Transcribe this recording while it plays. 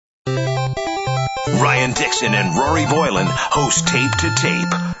Ryan Dixon and Rory Boylan host Tape to Tape,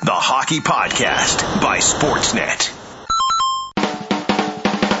 the hockey podcast by Sportsnet.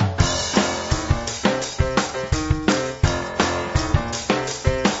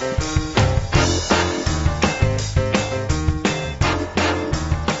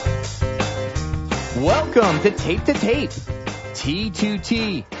 Welcome to Tape,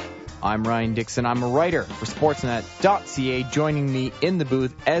 T2T. I'm Ryan Dixon. I'm a writer for Sportsnet.ca. Joining me in the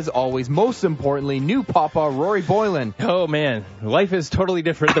booth, as always, most importantly, new Papa Rory Boylan. Oh, man. Life is totally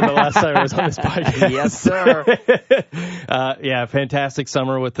different than the last time I was on this podcast. Yes, sir. Yeah, fantastic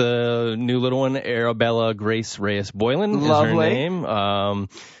summer with the new little one, Arabella Grace Reyes Boylan. Lovely. Is her name.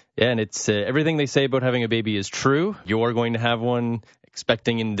 Yeah, and it's everything they say about having a baby is true. You're going to have one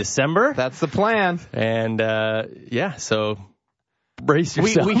expecting in December. That's the plan. And, yeah, so brace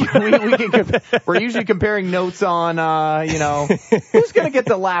yourself. We're usually comparing notes on, who's going to get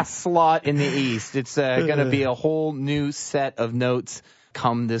the last slot in the East. It's going to be a whole new set of notes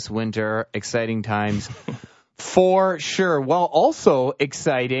come this winter. Exciting times for sure. Well, also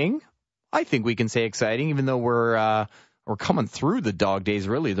exciting. I think we can say exciting, even though we're coming through the dog days,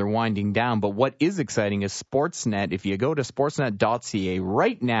 really. They're winding down. But what is exciting is Sportsnet. If you go to sportsnet.ca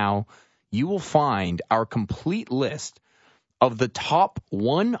right now, you will find our complete list of the top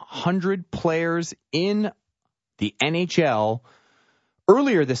 100 players in the NHL.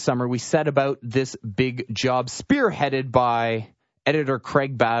 Earlier this summer, we set about this big job spearheaded by editor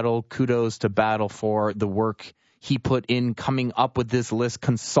Craig Battle. Kudos to Battle for the work he put in coming up with this list,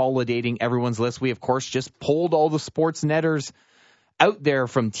 consolidating everyone's list. We, of course, just polled all the sports netters out there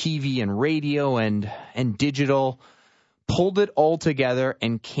from TV and radio and digital, pulled it all together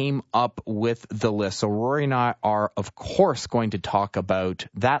and came up with the list. So Rory and I are, of course, going to talk about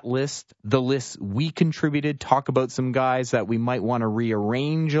that list, the list we contributed, talk about some guys that we might want to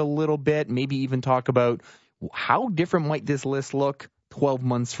rearrange a little bit, maybe even talk about how different might this list look 12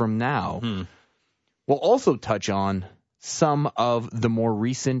 months from now. We'll also touch on some of the more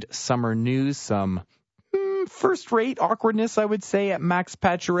recent summer news, some first-rate awkwardness, I would say, at Max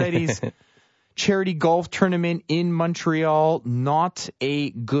Pacioretty's charity golf tournament in Montreal. Not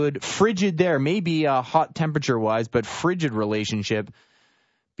a good, frigid there, maybe hot temperature-wise, but frigid relationship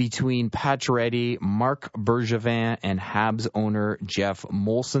between Pacioretty, Marc Bergevin, and Habs owner Jeff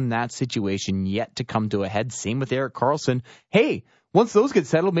Molson. That situation yet to come to a head. Same with Erik Karlsson. Hey, once those get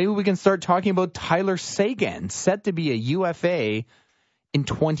settled, maybe we can start talking about Tyler Seguin, set to be a UFA in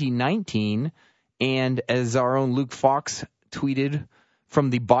 2019. And as our own Luke Fox tweeted from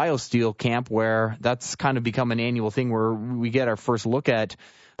the BioSteel camp, where that's kind of become an annual thing where we get our first look at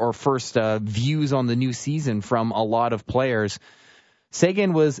or first views on the new season from a lot of players.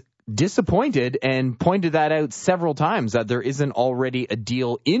 Seguin was disappointed and pointed that out several times, that there isn't already a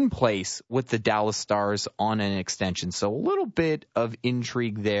deal in place with the Dallas Stars on an extension. So a little bit of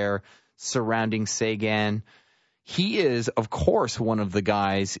intrigue there surrounding Seguin. He is, of course, one of the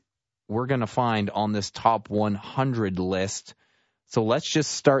guys we're going to find on this top 100 list. So let's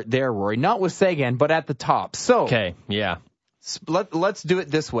just start there, Rory. Not with Seguin, but at the top. So Okay, yeah. Let's do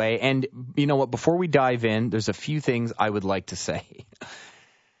it this way. And you know what? Before we dive in, there's a few things I would like to say.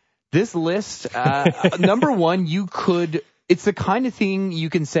 This list, number one, it's the kind of thing you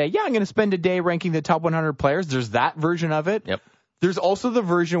can say, yeah, I'm going to spend a day ranking the top 100 players. There's that version of it. Yep. There's also the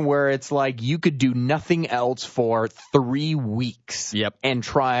version where it's like you could do nothing else for 3 weeks. Yep. And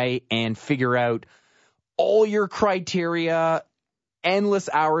try and figure out all your criteria, endless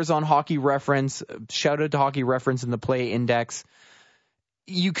hours on Hockey Reference. Shout out to Hockey Reference and the Play Index.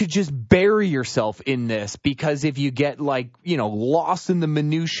 You could just bury yourself in this, because if you get lost in the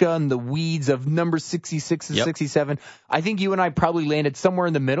minutia and the weeds of number 66 and 67, I think you and I probably landed somewhere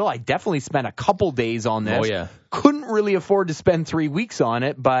in the middle. I definitely spent a couple days on this. Oh, yeah. Couldn't really afford to spend 3 weeks on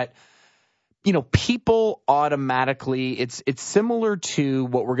it, but people automatically, it's similar to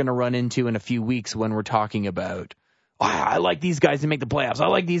what we're going to run into in a few weeks when we're talking about, I like these guys to make the playoffs. I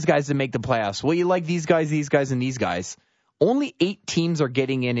like these guys to make the playoffs. Well, you like these guys, and these guys. Only 8 teams are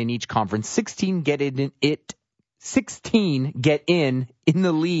getting in each conference. 16 get in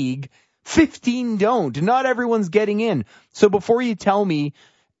the league. 15 don't. Not everyone's getting in. So before you tell me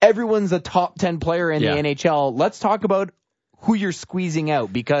everyone's a top 10 player in the NHL, let's talk about who you're squeezing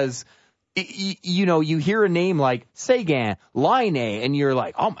out, because you hear a name like Seguin, Laine, and you're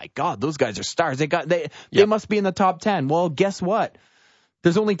like, oh my God, those guys are stars. They must be in the top 10. Well, guess what?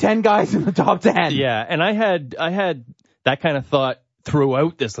 There's only 10 guys in the top 10. Yeah, and I had that kind of thought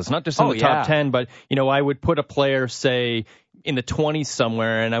throughout this list, not just in the top 10, but, I would put a player, say, in the 20s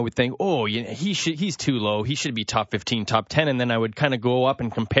somewhere, and I would think, oh, he's too low. He should be top 15, top 10. And then I would kind of go up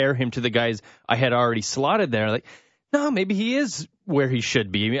and compare him to the guys I had already slotted there. Like, no, maybe he is where he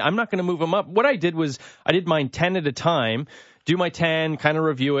should be. I'm not going to move him up. What I did was I did mine 10 at a time, do my 10, kind of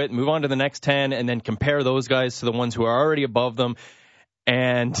review it, move on to the next 10, and then compare those guys to the ones who are already above them.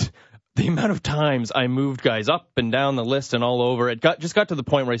 And the amount of times I moved guys up and down the list and all over, it got to the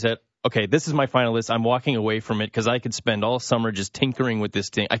point where I said, okay, this is my final list. I'm walking away from it because I could spend all summer just tinkering with this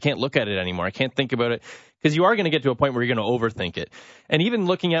thing. I can't look at it anymore. I can't think about it because you are going to get to a point where you're going to overthink it. And even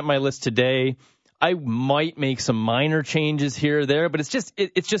looking at my list today, I might make some minor changes here or there, but it's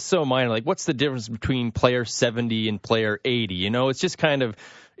just so minor. Like, what's the difference between player 70 and player 80? It's just kind of,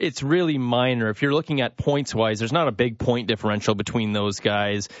 it's really minor. If you're looking at points-wise, there's not a big point differential between those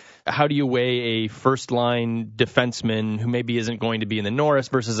guys. How do you weigh a first-line defenseman who maybe isn't going to be in the Norris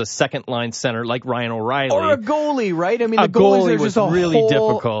versus a second-line center like Ryan O'Reilly? Or a goalie, right? I mean, the goalie was just really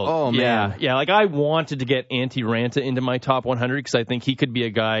difficult. Oh, man. Yeah, like I wanted to get Antti Ranta into my top 100 because I think he could be a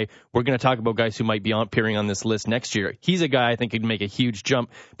guy. We're going to talk about guys who might be appearing on this list next year. He's a guy I think could make a huge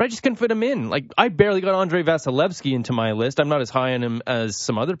jump, but I just couldn't fit him in. Like, I barely got Andrei Vasilevsky into my list. I'm not as high on him as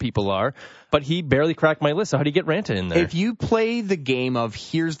some other people are, but he barely cracked my list. So how do you get Ranta in there? If you play the game of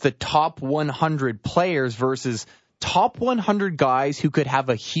here's the top 100 players versus top 100 guys who could have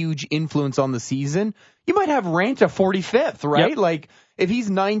a huge influence on the season, you might have Ranta 45th, right? Yep. Like, if he's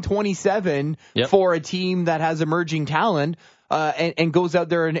 927 for a team that has emerging talent and goes out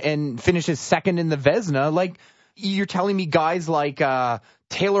there and finishes second in the Vezina, like, you're telling me guys like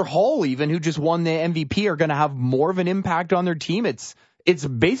Taylor Hall, even, who just won the MVP, are going to have more of an impact on their team. It's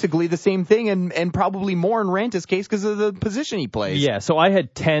basically the same thing and probably more in Ranta's case because of the position he plays. Yeah, so I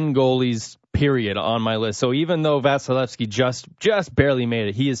had 10 goalies, period, on my list. So even though Vasilevsky just barely made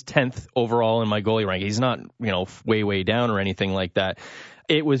it, he is 10th overall in my goalie rank. He's not, way down or anything like that.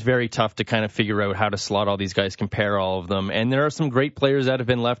 It was very tough to kind of figure out how to slot all these guys, compare all of them. And there are some great players that have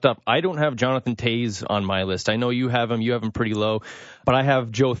been left up. I don't have Jonathan Toews on my list. I know you have him. You have him pretty low. But I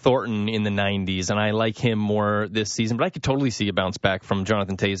have Joe Thornton in the 90s, and I like him more this season. But I could totally see a bounce back from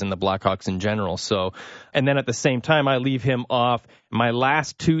Jonathan Toews and the Blackhawks in general. So, and then at the same time, I leave him off. My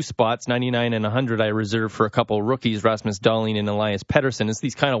last two spots, 99 and 100, I reserve for a couple rookies, Rasmus Dahlin and Elias Pettersson. It's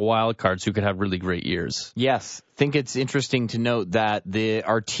these kind of wild cards who could have really great years. Yes. I think it's interesting to note that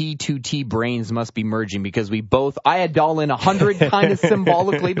our T2T brains must be merging because I had Dahlin 100 kind of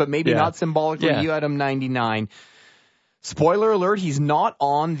symbolically, but maybe not symbolically. Yeah. You had him 99. Spoiler alert, he's not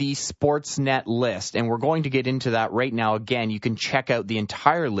on the Sportsnet list, and we're going to get into that right now. Again, you can check out the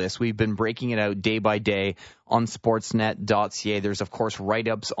entire list. We've been breaking it out day by day on Sportsnet.ca. There's, of course,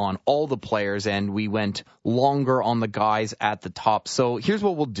 write-ups on all the players, and we went longer on the guys at the top. So here's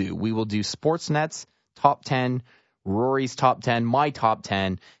what we'll do. We will do Sportsnet's top 10, Rory's top 10, my top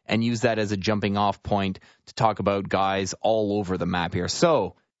 10, and use that as a jumping off point to talk about guys all over the map here.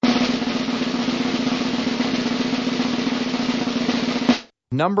 So,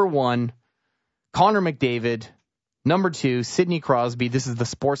 number 1, Connor McDavid. Number 2, Sidney Crosby. This is the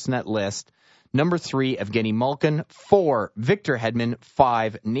Sportsnet list. Number 3, Evgeny Malkin. 4, Victor Hedman.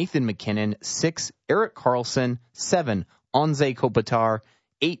 5, Nathan MacKinnon. 6, Erik Karlsson. 7, Anze Kopitar.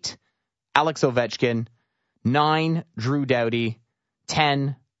 8, Alex Ovechkin. 9, Drew Doughty.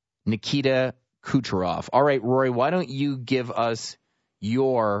 10, Nikita Kucherov. All right, Rory, why don't you give us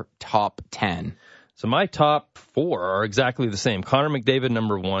your top 10? So my top 4 are exactly the same. Connor McDavid,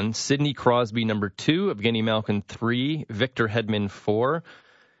 number 1. Sidney Crosby, number 2. Evgeny Malkin, 3. Victor Hedman, 4.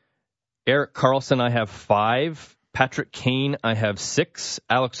 Erik Karlsson, I have 5. Patrick Kane, I have 6.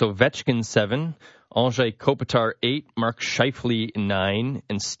 Alex Ovechkin, 7. Anze Kopitar, 8. Mark Scheifele, 9.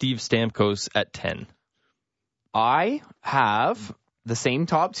 And Steve Stamkos at 10. I have the same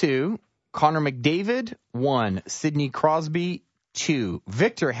top 2. Connor McDavid, 1. Sidney Crosby, 2.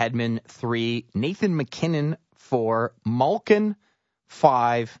 Victor Hedman, 3. Nathan MacKinnon, 4. Malkin,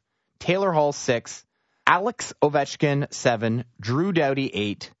 5. Taylor Hall, 6. Alex Ovechkin, 7. Drew Doughty,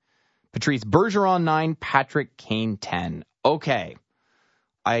 8. Patrice Bergeron, 9. Patrick Kane, 10. Okay.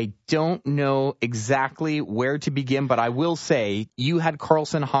 I don't know exactly where to begin, but I will say you had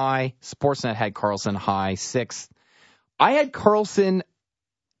Karlsson high. Sportsnet had Karlsson high, 6th. I had Karlsson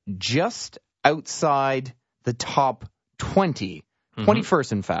just outside the top 20,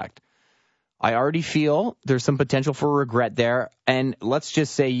 21st, in fact. I already feel there's some potential for regret there. And let's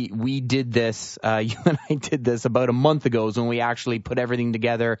just say we did this, you and I did this about a month ago is when we actually put everything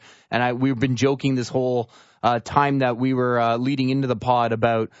together. And we've been joking this whole time that we were leading into the pod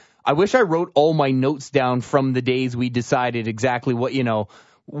about, I wish I wrote all my notes down from the days we decided exactly what,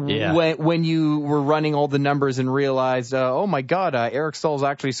 when you were running all the numbers and realized, oh my God, Eric Staal's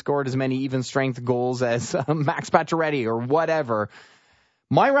actually scored as many even strength goals as Max Pacioretty or whatever.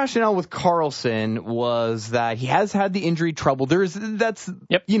 My rationale with Karlsson was that he has had the injury trouble. There's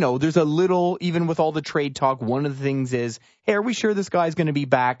a little, even with all the trade talk, one of the things is, hey, are we sure this guy's going to be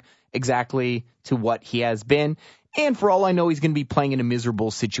back exactly to what he has been? And for all I know, he's going to be playing in a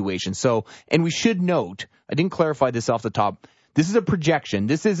miserable situation. So, and we should note, I didn't clarify this off the top, this is a projection.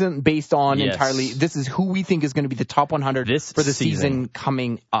 This isn't based on entirely, this is who we think is going to be the top 100 for the season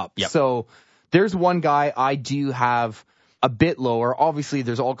coming up. Yep. So there's one guy I do have a bit lower. Obviously,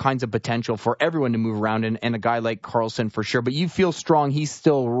 there's all kinds of potential for everyone to move around, and a guy like Karlsson for sure. But you feel strong. He's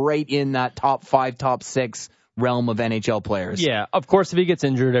still right in that top 5, top 6 realm of NHL players. Yeah, of course, if he gets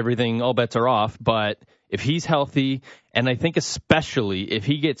injured, all bets are off. But if he's healthy, and I think especially if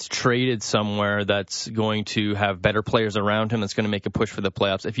he gets traded somewhere that's going to have better players around him, that's going to make a push for the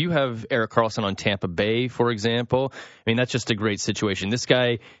playoffs. If you have Erik Karlsson on Tampa Bay, for example, that's just a great situation. This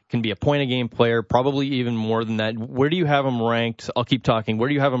guy can be a point-a-game player, probably even more than that. Where do you have him ranked? I'll keep talking. Where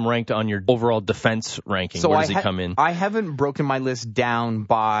do you have him ranked on your overall defense ranking? So where does he come in? I haven't broken my list down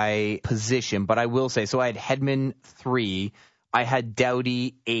by position, but I will say, so I had Hedman 3, I had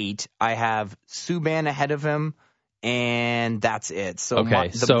Doughty 8, I have Subban ahead of him, and that's it. So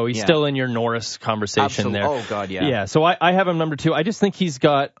so he's still in your Norris conversation there. Oh, God, yeah. Yeah, so I have him number 2. I just think he's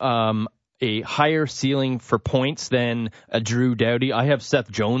got a higher ceiling for points than Drew Doughty. I have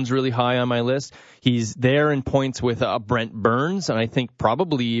Seth Jones really high on my list. He's there in points with Brent Burns, and I think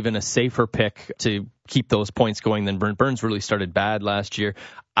probably even a safer pick to keep those points going than Brent Burns really started bad last year.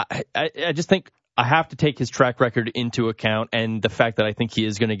 I just think I have to take his track record into account and the fact that I think he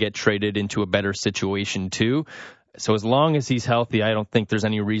is going to get traded into a better situation too. So as long as he's healthy, I don't think there's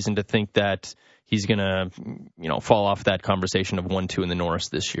any reason to think that he's going to, fall off that conversation of 1-2 in the Norris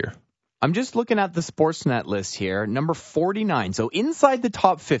this year. I'm just looking at the Sportsnet list here, number 49. So inside the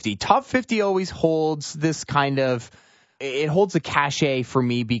top 50. Top 50 always holds this kind of, it holds a cachet for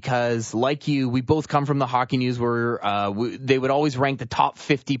me because, like you, we both come from the Hockey News where they would always rank the top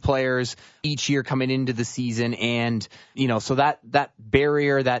 50 players each year coming into the season. And, so that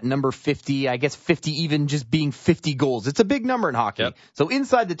barrier, that number 50, I guess 50 even just being 50 goals, it's a big number in hockey. Yep. So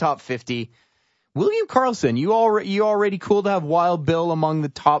inside the top 50, William Karlsson, you already cool to have Wild Bill among the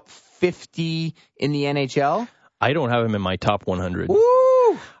top 50 in the NHL? I don't have him in my top 100.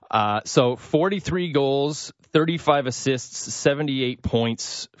 Woo! So 43 goals, 35 assists, 78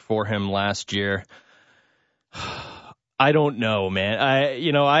 points for him last year. I don't know, man.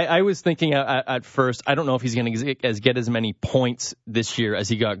 I was thinking at first, I don't know if he's going to get as many points this year as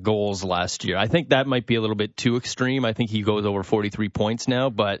he got goals last year. I think that might be a little bit too extreme. I think he goes over 43 points now,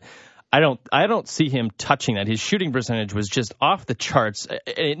 but I don't see him touching that. His shooting percentage was just off the charts.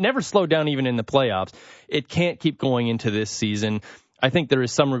 It never slowed down even in the playoffs. It can't keep going into this season. I think there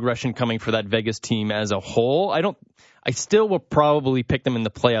is some regression coming for that Vegas team as a whole. I still will probably pick them in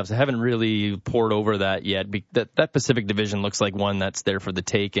the playoffs. I haven't really poured over that yet. That Pacific Division looks like one that's there for the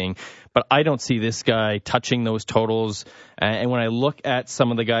taking. But I don't see this guy touching those totals. And when I look at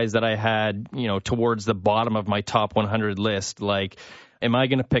some of the guys that I had, towards the bottom of my top 100 list, like, am I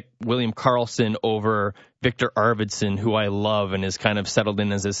going to pick William Karlsson over Victor Arvidsson, who I love and is kind of settled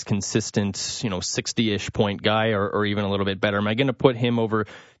in as this consistent, 60-ish point guy or even a little bit better? Am I going to put him over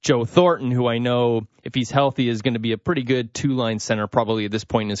Joe Thornton, who I know, if he's healthy, is going to be a pretty good two-line center probably at this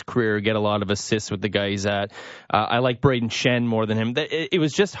point in his career, get a lot of assists with the guy he's at? I like Braden Shen more than him. It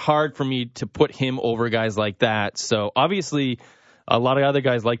was just hard for me to put him over guys like that. So obviously a lot of other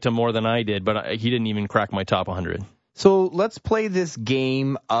guys liked him more than I did, but he didn't even crack my top 100. So let's play this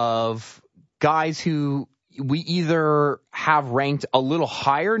game of guys who we either have ranked a little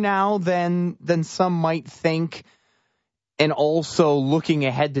higher now than some might think, and also looking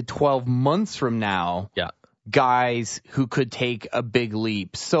ahead to 12 months from now, guys who could take a big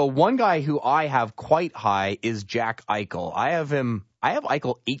leap. So one guy who I have quite high is Jack Eichel. I have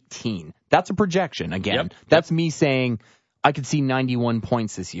Eichel 18. That's a projection. Again, that's me saying I could see 91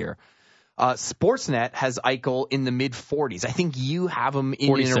 points this year. Sportsnet has Eichel in the mid-40s. I think you have him in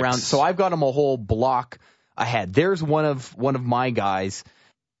 46. and around. So I've got him a whole block ahead. There's one of my guys,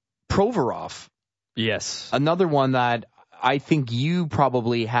 Provorov. Yes. Another one that I think you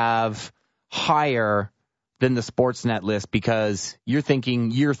probably have higher than the Sportsnet list because you're thinking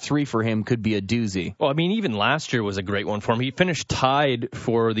year 3 for him could be a doozy. Well, even last year was a great one for him. He finished tied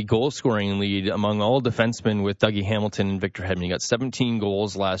for the goal-scoring lead among all defensemen with Dougie Hamilton and Victor Hedman. He got 17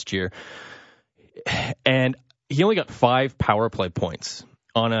 goals last year, and he only got 5 power play points.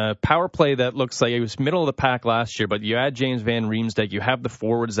 on a power play that looks like it was middle of the pack last year, but you add James Van Riemsdyk, you have the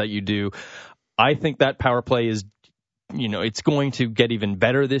forwards that you do. I think that power play is, it's going to get even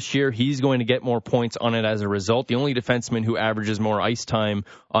better this year. He's going to get more points on it as a result. The only defenseman who averages more ice time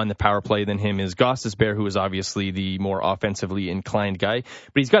on the power play than him is Gostisbehere, who is obviously the more offensively inclined guy.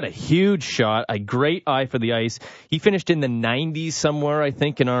 But he's got a huge shot, a great eye for the ice. He finished in the 90s somewhere, I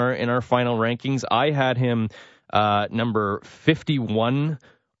think, in our final rankings. I had him number 51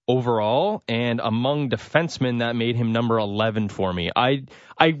 overall, and among defensemen, that made him number 11 for me.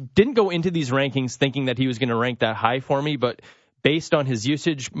 I didn't go into these rankings thinking that he was going to rank that high for me, but based on his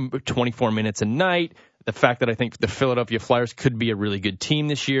usage, 24 minutes a night, the fact that I think the Philadelphia Flyers could be a really good team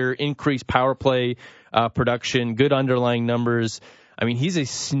this year, increased power play production, good underlying numbers. I mean, he's a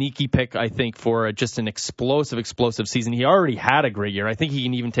sneaky pick, I think, for just an explosive season. He already had a great year. I think he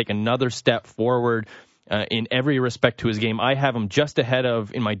can even take another step forward in every respect to his game. I have him just ahead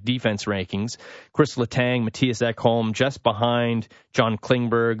of, in my defense rankings, Chris Letang, Matthias Ekholm, just behind John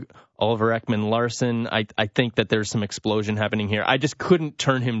Klingberg, Oliver Ekman-Larsson. I think that there's some explosion happening here. I just couldn't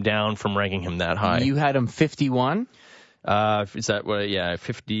turn him down from ranking him that high. You had him 51? Is that what? Yeah,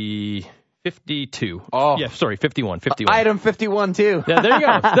 52. Oh. Yeah, sorry, 51. Item 51, too.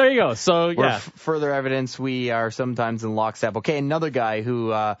 Yeah, there you go. So, yeah. Further evidence, we are sometimes in lockstep. Okay, another guy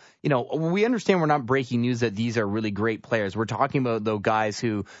who, we understand we're not breaking news that these are really great players. We're talking about, though, guys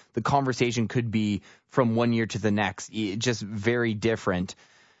who the conversation could be from one year to the next, just very different.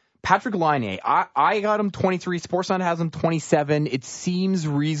 Patrick Laine, I got him 23. Sportsnet has him 27. It seems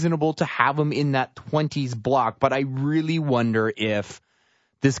reasonable to have him in that 20s block, but I really wonder if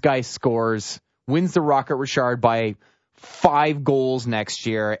this guy wins the Rocket Richard by 5 goals next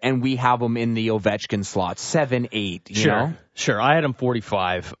year, and we have him in the Ovechkin slot, 7-8. Sure. I had him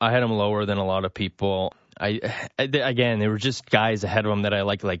 45. I had him lower than a lot of people. Again, there were just guys ahead of him that I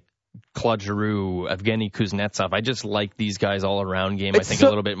like Claude Giroux, Evgeny Kuznetsov. I just like these guys all around game, I think, a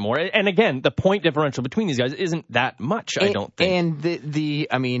little bit more. And again, the point differential between these guys isn't that much, I don't think.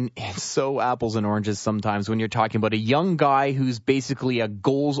 And it's so apples and oranges sometimes when you're talking about a young guy who's basically a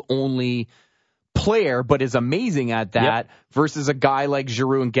goals-only player, but is amazing at that, versus a guy like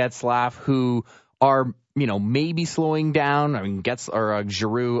Giroux and Getzlaf who are, maybe slowing down. I mean,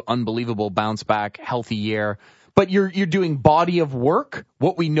 Giroux, unbelievable bounce back, healthy year. But you're doing body of work,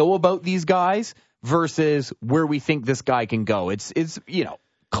 what we know about these guys, versus where we think this guy can go. It's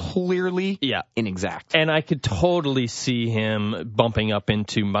clearly inexact. And I could totally see him bumping up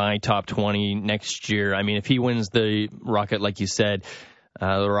into my top 20 next year. I mean, if he wins the Rocket, like you said,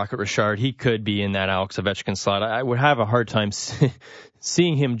 the Rocket Richard, he could be in that Alex Ovechkin slot. I would have a hard time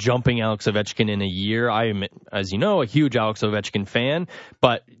seeing him jumping Alex Ovechkin in a year. I am, as you know, a huge Alex Ovechkin fan,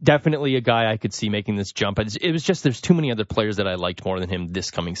 but definitely a guy I could see making this jump. It was just there's too many other players that I liked more than him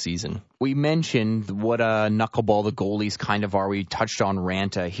this coming season. We mentioned what a knuckleball the goalies kind of are. We touched on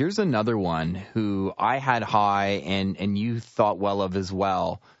Ranta. Here's another one who I had high and you thought well of as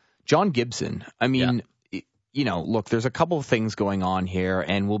well. John Gibson. I mean, look, there's a couple of things going on here,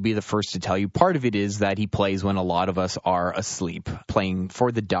 and we'll be the first to tell you. Part of it is that he plays when a lot of us are asleep, playing for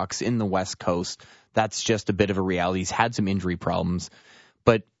the Ducks in the West Coast. That's just a bit of a reality. He's had some injury problems.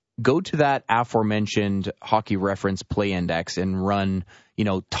 But go to that aforementioned Hockey Reference Play Index and run,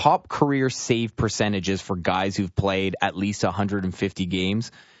 top career save percentages for guys who've played at least 150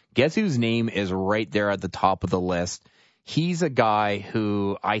 games. Guess whose name is right there at the top of the list? He's a guy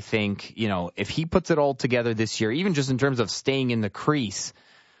who I think, if he puts it all together this year, even just in terms of staying in the crease,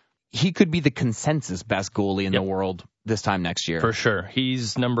 he could be the consensus best goalie in the world this time next year. For sure.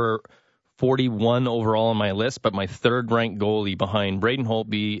 He's number 41 overall on my list, but my third-ranked goalie behind Braden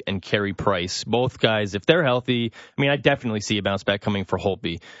Holtby and Carey Price. Both guys, if they're healthy, I definitely see a bounce back coming for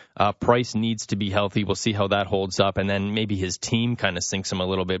Holtby. Price needs to be healthy. We'll see how that holds up, and then maybe his team kind of sinks him a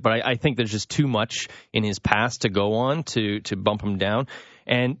little bit. But I think there's just too much in his past to go on to bump him down.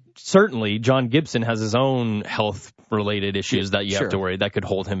 And certainly, John Gibson has his own health-related issues that you have to worry that could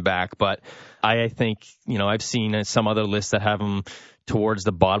hold him back. But I think, I've seen some other lists that have him towards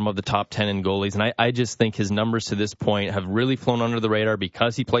the bottom of the top 10 in goalies. And I just think his numbers to this point have really flown under the radar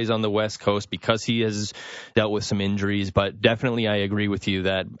because he plays on the West Coast, because he has dealt with some injuries. But definitely I agree with you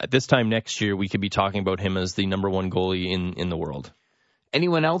that at this time next year, we could be talking about him as the number one goalie in the world.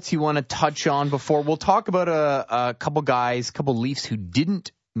 Anyone else you want to touch on before? We'll talk about a couple Leafs who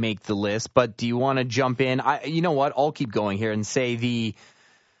didn't make the list, but do you want to jump in? You know what? I'll keep going here and say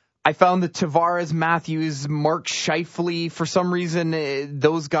I found the Tavares, Matthews, Mark Scheifele, for some reason,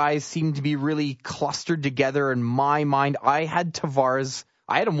 those guys seem to be really clustered together in my mind. I had Tavares,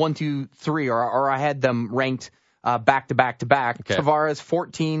 I had him 1, 2, 3, or I had them ranked back to back to back. Okay. Tavares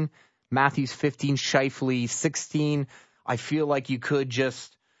 14, Matthews 15, Scheifele 16. I feel like you could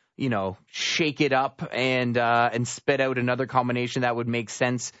just, shake it up and spit out another combination that would make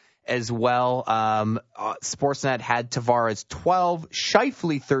sense as well. Sportsnet had Tavares 12,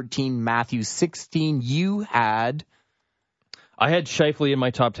 Scheifele 13, Matthews 16. I had Scheifele in my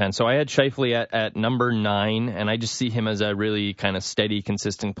top 10. So I had Scheifele at number 9, and I just see him as a really kind of steady,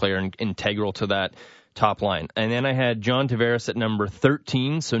 consistent player and integral to that top line. And then I had John Tavares at number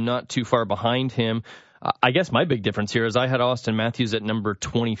 13, so not too far behind him. I guess my big difference here is I had Austin Matthews at number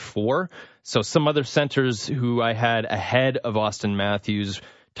 24. So some other centers who I had ahead of Austin Matthews,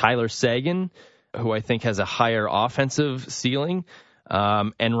 Tyler Seguin, who I think has a higher offensive ceiling,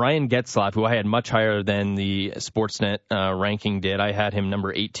 and Ryan Getzlaf, who I had much higher than the Sportsnet ranking did. I had him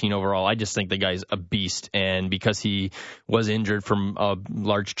number 18 overall. I just think the guy's a beast, and because he was injured from a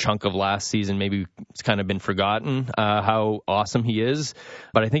large chunk of last season, maybe it's kind of been forgotten how awesome he is.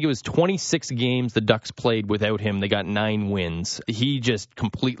 But I think it was 26 games the Ducks played without him. They got 9 wins. He just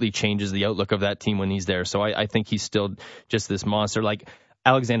completely changes the outlook of that team when he's there. So I think he's still just this monster. Like,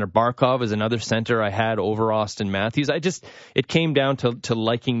 Alexander Barkov is another center I had over Austin Matthews. It came down to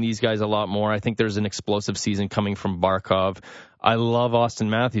liking these guys a lot more. I think there's an explosive season coming from Barkov. I love Austin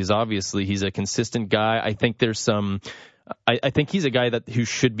Matthews, obviously. He's a consistent guy. I think I think he's a guy who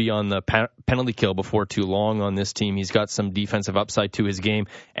should be on the penalty kill before too long on this team. He's got some defensive upside to his game,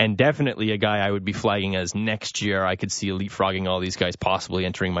 and definitely a guy I would be flagging as next year I could see leapfrogging all these guys, possibly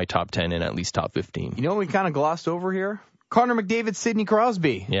entering my top 10 and at least top 15. You know what we kind of glossed over here? Connor McDavid, Sidney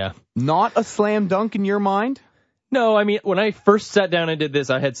Crosby. Yeah. Not a slam dunk in your mind? No, I mean, when I first sat down and did this,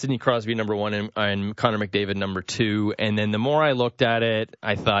 I had Sidney Crosby number 1 and Connor McDavid number 2. And then the more I looked at it,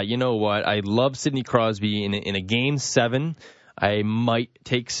 I thought, you know what? I love Sidney Crosby in a Game 7. I might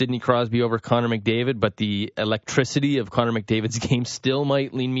take Sidney Crosby over Connor McDavid, but the electricity of Connor McDavid's game still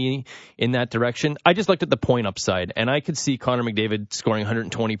might lean me in that direction. I just looked at the point upside, and I could see Connor McDavid scoring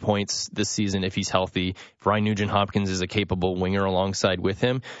 120 points this season if he's healthy. If Ryan Nugent-Hopkins is a capable winger alongside with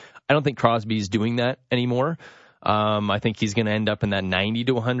him. I don't think Crosby's doing that anymore. I think he's going to end up in that 90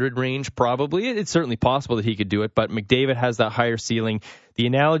 to 100 range, probably. It's certainly possible that he could do it, but McDavid has that higher ceiling. The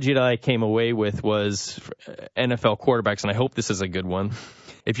analogy that I came away with was NFL quarterbacks, and I hope this is a good one.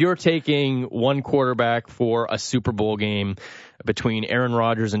 If you're taking one quarterback for a Super Bowl game between Aaron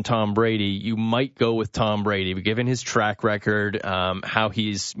Rodgers and Tom Brady, you might go with Tom Brady, but given his track record, how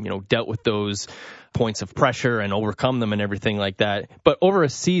he's dealt with those points of pressure and overcome them and everything like that. But over a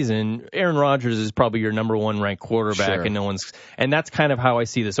season, Aaron Rodgers is probably your number 1 ranked quarterback, sure. and that's kind of how I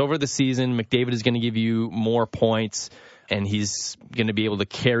see this. Over the season, McDavid is going to give you more points, and he's going to be able to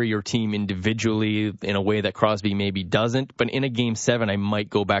carry your team individually in a way that Crosby maybe doesn't. But in a Game 7, I might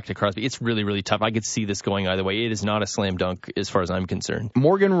go back to Crosby. It's really, really tough. I could see this going either way. It is not a slam dunk as far as I'm concerned.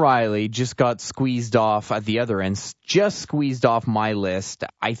 Morgan Riley just got squeezed off at the other end, just squeezed off my list.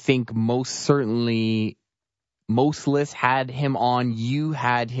 I think most lists had him on. You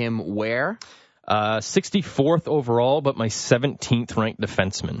had him where? 64th overall, but my 17th ranked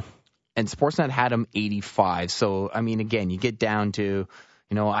defenseman. And Sportsnet had him 85. So, I mean, again, you get down to,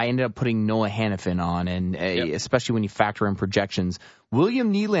 I ended up putting Noah Hannafin on, and especially when you factor in projections.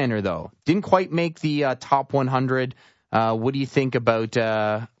 William Nylander, though, didn't quite make the top 100. What do you think about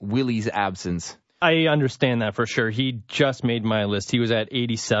Willie's absence? I understand that for sure. He just made my list. He was at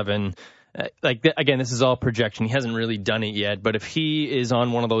 87. Again, this is all projection. He hasn't really done it yet, but if he is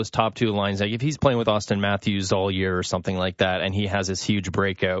on one of those top 2 lines, like if he's playing with Austin Matthews all year or something like that, and he has this huge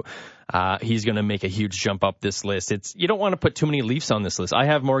breakout, he's going to make a huge jump up this list. You don't want to put too many Leafs on this list. I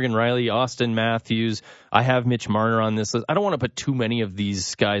have Morgan Riley, Austin Matthews. I have Mitch Marner on this list. I don't want to put too many of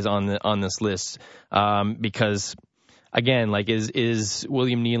these guys on this list because. Again, is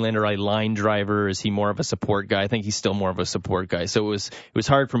William Nylander a line driver? Is he more of a support guy? I think he's still more of a support guy. So it was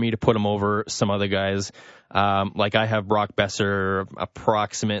hard for me to put him over some other guys. I have Brock Besser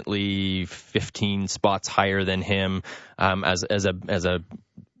approximately 15 spots higher than him as a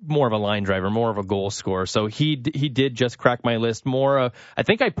more of a line driver, more of a goal scorer. So he did just crack my list more. I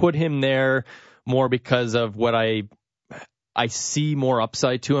think I put him there more because of what I see more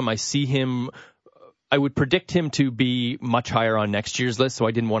upside to him. I would predict him to be much higher on next year's list, so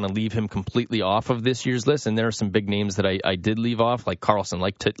I didn't want to leave him completely off of this year's list. And there are some big names that I did leave off, like Carlson,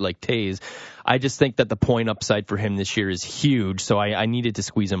 like Taze. I just think that the point upside for him this year is huge, so I needed to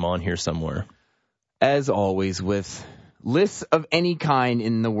squeeze him on here somewhere. As always with Lists of any kind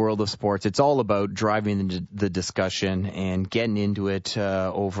in the world of sports, it's all about driving the discussion and getting into it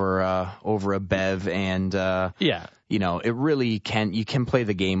over a bev, and it really you can play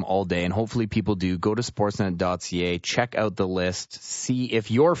the game all day, and hopefully people do. Go to Sportsnet.ca, check out the list, see if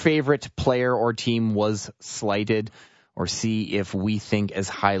your favorite player or team was slighted, or see if we think as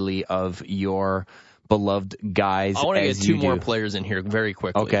highly of your beloved guys. I want to get two more players in here very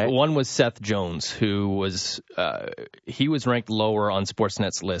quickly. Okay. One was Seth Jones, who was he was ranked lower on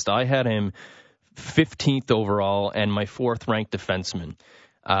Sportsnet's list. I had him 15th overall and my 4th ranked defenseman.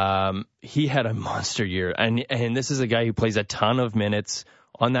 He had a monster year, and this is a guy who plays a ton of minutes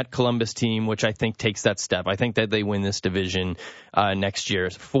on that Columbus team, which I think takes that step. I think that they win this division next year.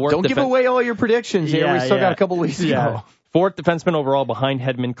 Don't give away all your predictions here. We still got a couple weeks to go. 4th defenseman overall behind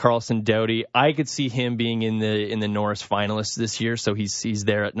Hedman, Karlsson, Doughty. I could see him being in the Norris finalists this year, so he's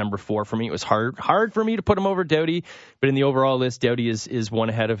there at number 4 for me. It was hard for me to put him over Doughty, but in the overall list, Doughty is one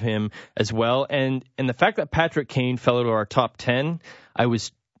ahead of him as well. And the fact that Patrick Kane fell into our top 10, I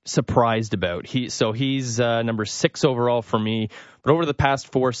was surprised about. He's number 6 overall for me. But over the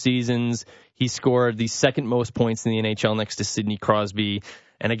past 4 seasons, he scored the 2nd most points in the NHL next to Sidney Crosby.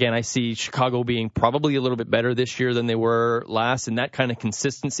 And again, I see Chicago being probably a little bit better this year than they were last. And that kind of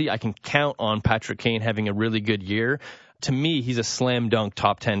consistency, I can count on Patrick Kane having a really good year. To me, he's a slam dunk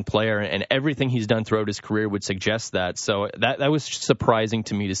top 10 player, and everything he's done throughout his career would suggest that. So that was surprising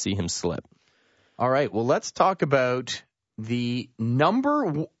to me to see him slip. All right, well, let's talk about the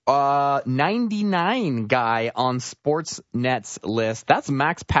number 99 guy on Sportsnet's list. That's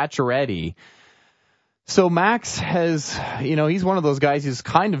Max Pacioretty. So Max has, he's one of those guys who's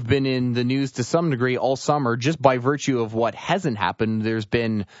kind of been in the news to some degree all summer just by virtue of what hasn't happened. There's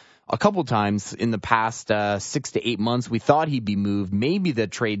been a couple times in the past 6 to 8 months we thought he'd be moved, maybe the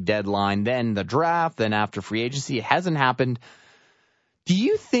trade deadline, then the draft, then after free agency. It hasn't happened. Do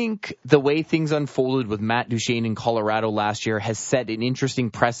you think the way things unfolded with Matt Duchene in Colorado last year has set an interesting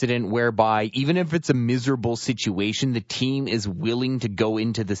precedent whereby even if it's a miserable situation, the team is willing to go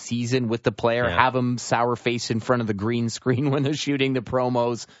into the season with the player, have him sour face in front of the green screen when they're shooting the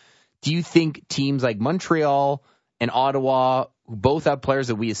promos? Do you think teams like Montreal and Ottawa, who both have players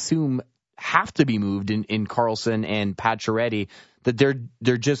that we assume have to be moved in Karlsson and Pacioretty, that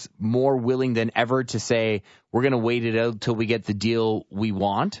they're just more willing than ever to say, we're going to wait it out till we get the deal we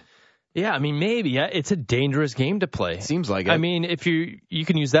want? Yeah, I mean, maybe. Yeah, it's a dangerous game to play. Seems like it. I mean, if you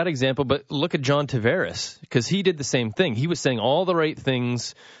can use that example, but look at John Tavares, because he did the same thing. He was saying all the right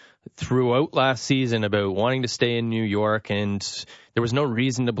things throughout last season about wanting to stay in New York, and there was no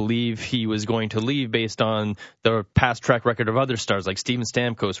reason to believe he was going to leave based on the past track record of other stars like Steven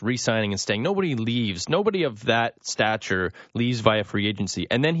Stamkos re-signing and staying. Nobody leaves. Nobody of that stature leaves via free agency.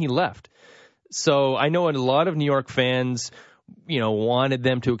 And then he left. So I know a lot of New York fans, wanted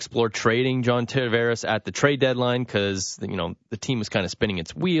them to explore trading John Tavares at the trade deadline because, the team was kind of spinning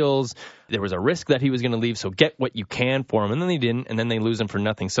its wheels. There was a risk that he was going to leave, so get what you can for him. And then they didn't, and then they lose him for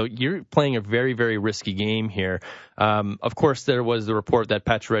nothing. So you're playing a very, very risky game here. Of course, there was the report that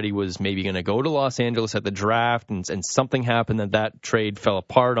Pacioretty was maybe going to go to Los Angeles at the draft, and something happened that trade fell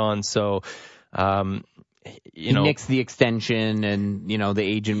apart on. So, he nixed the extension, and the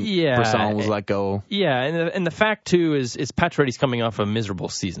agent personnel was let go. Yeah, and the fact too is Pacioretty's coming off a miserable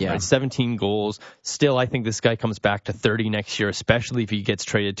season, right? 17 goals. Still, I think this guy comes back to 30 next year, especially if he gets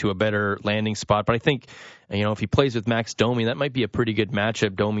traded to a better landing spot. But I think if he plays with Max Domi, that might be a pretty good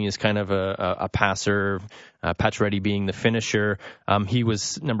matchup. Domi is kind of a passer, Pacioretty being the finisher. He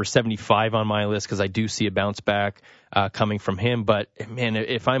was number 75 on my list because I do see a bounce back coming from him. But, man,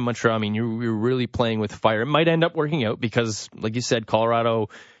 if I'm Montreal, I mean, you're really playing with fire. It might end up working out because, like you said, Colorado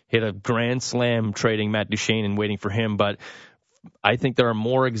hit a grand slam trading Matt Duchene and waiting for him. But I think there are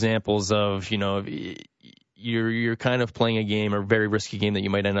more examples of, you're kind of playing a game, a very risky game that you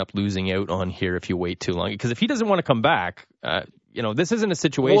might end up losing out on here if you wait too long. Because if he doesn't want to come back, this isn't a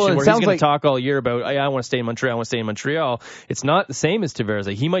situation where he's going to talk all year about, I want to stay in Montreal. It's not the same as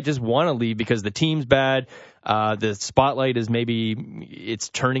Tavares. He might just want to leave because the team's bad. The spotlight is it's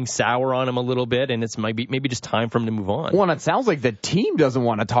turning sour on him a little bit, and it's maybe just time for him to move on. Well, it sounds like the team doesn't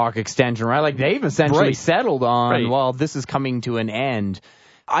want to talk extension, right? Like they've essentially settled on, well, this is coming to an end.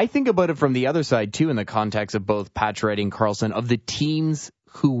 I think about it from the other side, too, in the context of both Pacioretty and Karlsson, of the teams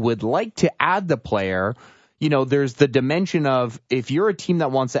who would like to add the player. There's the dimension of if you're a team that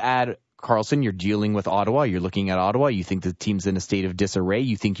wants to add Karlsson, you're dealing with Ottawa. You're looking at Ottawa. You think the team's in a state of disarray.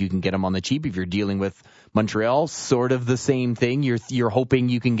 You think you can get him on the cheap. If you're dealing with Montreal, sort of the same thing. You're hoping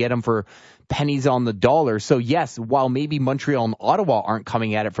you can get him for pennies on the dollar. So, yes, while maybe Montreal and Ottawa aren't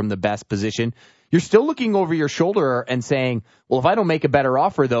coming at it from the best position, you're still looking over your shoulder and saying, well, if I don't make a better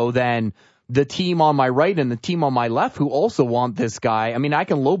offer, though, then the team on my right and the team on my left who also want this guy, I mean, I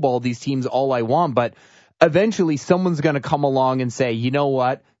can lowball these teams all I want, but eventually someone's going to come along and say, you know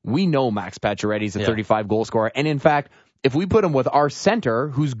what? We know Max Pacioretty's a 35 goal scorer. And in fact, if we put him with our center,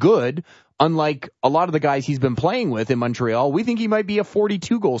 who's good, unlike a lot of the guys he's been playing with in Montreal, we think he might be a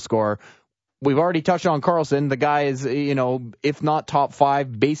 42 goal scorer. We've already touched on Karlsson. The guy is, if not top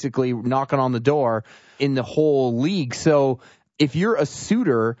 5, basically knocking on the door in the whole league. So if you're a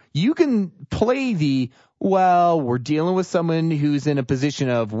suitor, you can play we're dealing with someone who's in a position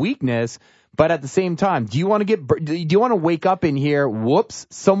of weakness. But at the same time, do you want to wake up in here? Whoops,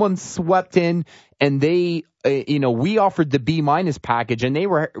 someone swept in and they, we offered the B- package and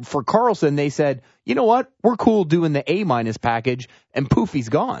for Karlsson, they said, you know what? We're cool doing the A- package, and poof, he's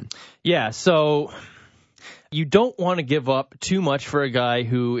gone. Yeah. So you don't want to give up too much for a guy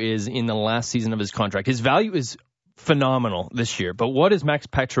who is in the last season of his contract. His value is phenomenal this year, but what is Max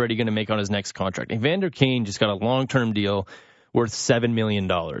Pacioretty going to make on his next contract? Evander Kane just got a long-term deal worth $7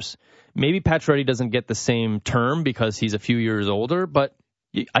 million. Maybe Pacioretty doesn't get the same term because he's a few years older, but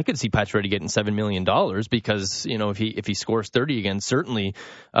I could see Pacioretty getting $7 million because, if he scores 30 again, certainly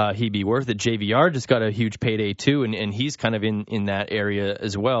he'd be worth it. JVR just got a huge payday too, and he's kind of in that area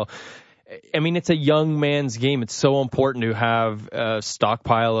as well. I mean, it's a young man's game. It's so important to have a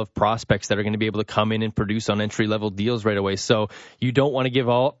stockpile of prospects that are going to be able to come in and produce on entry-level deals right away. So you don't want to give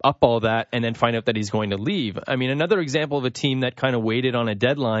up all that and then find out that he's going to leave. I mean, another example of a team that kind of waited on a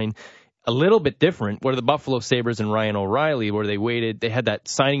deadline, a little bit different, were the Buffalo Sabres and Ryan O'Reilly, where they had that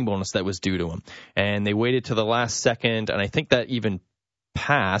signing bonus that was due to him. And they waited to the last second, and I think that even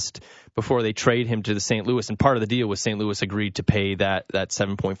passed before they trade him to the St. Louis. And part of the deal was St. Louis agreed to pay that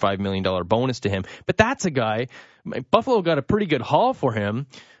 $7.5 million bonus to him. But that's a guy, Buffalo got a pretty good haul for him.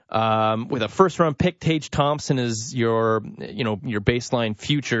 With a first-round pick, Tage Thompson is your baseline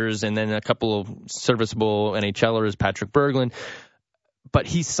futures, and then a couple of serviceable NHLers, Patrick Berglund. But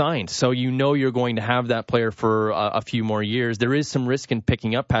he's signed, so you're going to have that player for a few more years. There is some risk in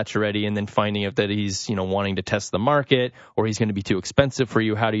picking up Pacioretty and then finding out that he's wanting to test the market, or he's going to be too expensive for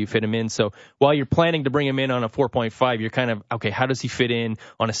you. How do you fit him in? So while you're planning to bring him in on a 4.5, you're kind of, okay, how does he fit in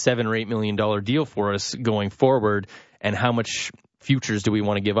on a $7 or $8 million deal for us going forward, and how much futures do we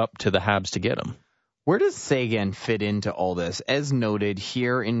want to give up to the Habs to get him? Where does Seguin fit into all this? As noted,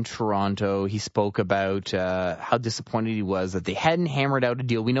 here in Toronto, he spoke about how disappointed he was that they hadn't hammered out a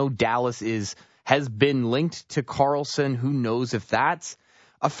deal. We know Dallas has been linked to Karlsson. Who knows if that's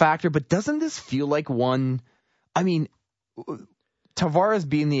a factor? But doesn't this feel like one? I mean, Tavares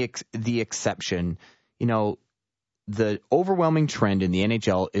being the exception, the overwhelming trend in the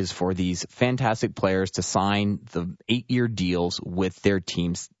NHL is for these fantastic players to sign the 8-year deals with their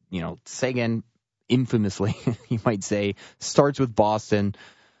teams. Seguin, infamously, you might say, starts with Boston.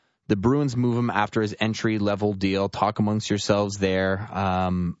 The Bruins move him after his entry-level deal. Talk amongst yourselves there.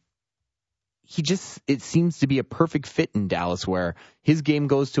 It seems to be a perfect fit in Dallas, where his game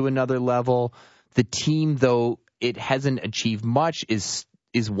goes to another level. The team, though it hasn't achieved much, is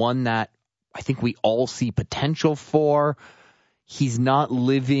one that I think we all see potential for. He's not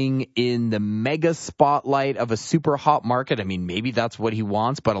living in the mega spotlight of a super hot market. I mean, maybe that's what he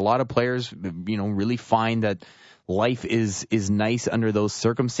wants, but a lot of players, really find that life is nice under those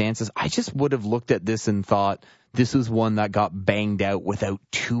circumstances. I just would have looked at this and thought this was one that got banged out without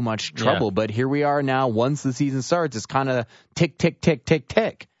too much trouble. Yeah. But here we are now. Once the season starts, it's kind of tick, tick, tick, tick,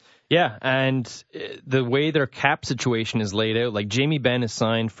 tick. Yeah, and the way their cap situation is laid out, like Jamie Benn is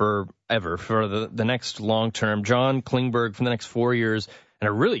signed forever for the next long term. John Klingberg for the next 4 years, and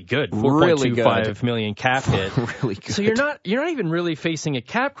a really good $4.25 million cap hit. Really good. So you're not even really facing a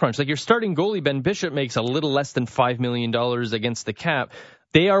cap crunch. Like, your starting goalie Ben Bishop makes a little less than $5 million against the cap.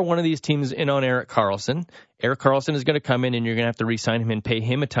 They are one of these teams in on Erik Karlsson. Erik Karlsson is going to come in, and you're going to have to re-sign him and pay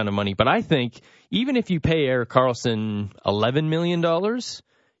him a ton of money. But I think even if you pay Erik Karlsson $11 million,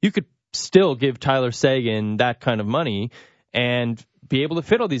 you could still give Tyler Seguin that kind of money and be able to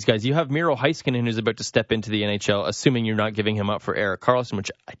fit all these guys. You have Miro Heiskanen, who's about to step into the NHL, assuming you're not giving him up for Erik Karlsson, which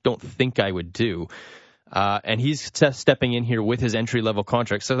I don't think I would do. And he's stepping in here with his entry-level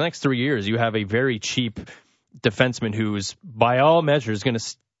contract. So the next 3 years, you have a very cheap defenseman who's, by all measures, going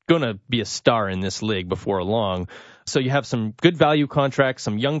to be a star in this league before long. So you have some good value contracts,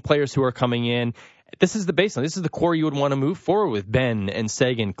 some young players who are coming in. This is the baseline. This is the core you would want to move forward with. Ben and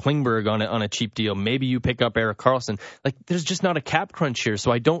Seguin, Klingberg on a cheap deal. Maybe you pick up Erik Karlsson. Like, there's just not a cap crunch here, so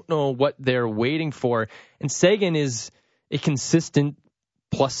I don't know what they're waiting for. And Seguin is a consistent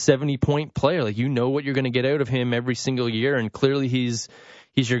plus 70-point player. Like, what you're going to get out of him every single year, and clearly he's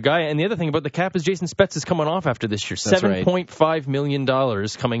he's your guy. And the other thing about the cap is Jason Spetz is coming off after this year. That's right. $7.5 million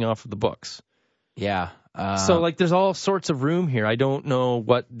coming off of the books. Yeah. So, like, there's all sorts of room here. I don't know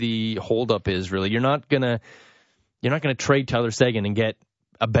what the holdup is, really. You're not gonna trade Tyler Seguin and get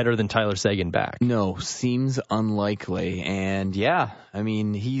a better than Tyler Seguin back. No, seems unlikely. And yeah, I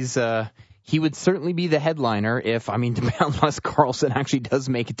mean, he would certainly be the headliner if, unless Karlsson actually does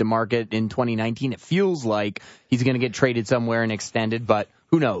make it to market in 2019. It feels like he's going to get traded somewhere and extended, but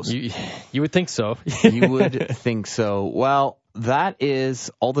who knows? You would think so. You would think so. Well, that is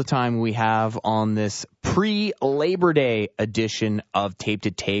all the time we have on this pre-Labor Day edition of Tape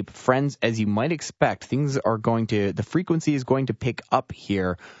to Tape. Friends, as you might expect, the frequency is going to pick up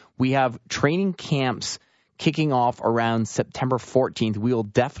here. We have training camps kicking off around September 14th. We will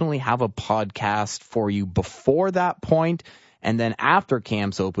definitely have a podcast for you before that point. And then after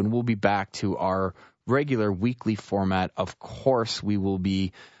camps open, we'll be back to our regular weekly format. Of course, we will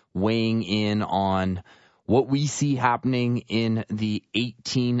be weighing in on what we see happening in the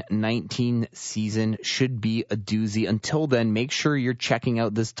 18-19 season. Should be a doozy. Until then, make sure you're checking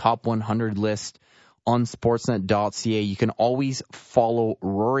out this top 100 list on Sportsnet.ca. You can always follow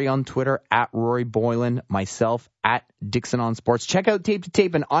Rory on Twitter at Rory Boylan, myself at Dixon on Sports. Check out Tape to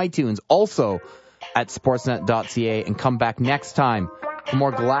Tape on iTunes, also at Sportsnet.ca, and come back next time for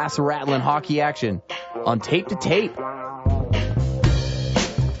more glass rattling hockey action on Tape to Tape.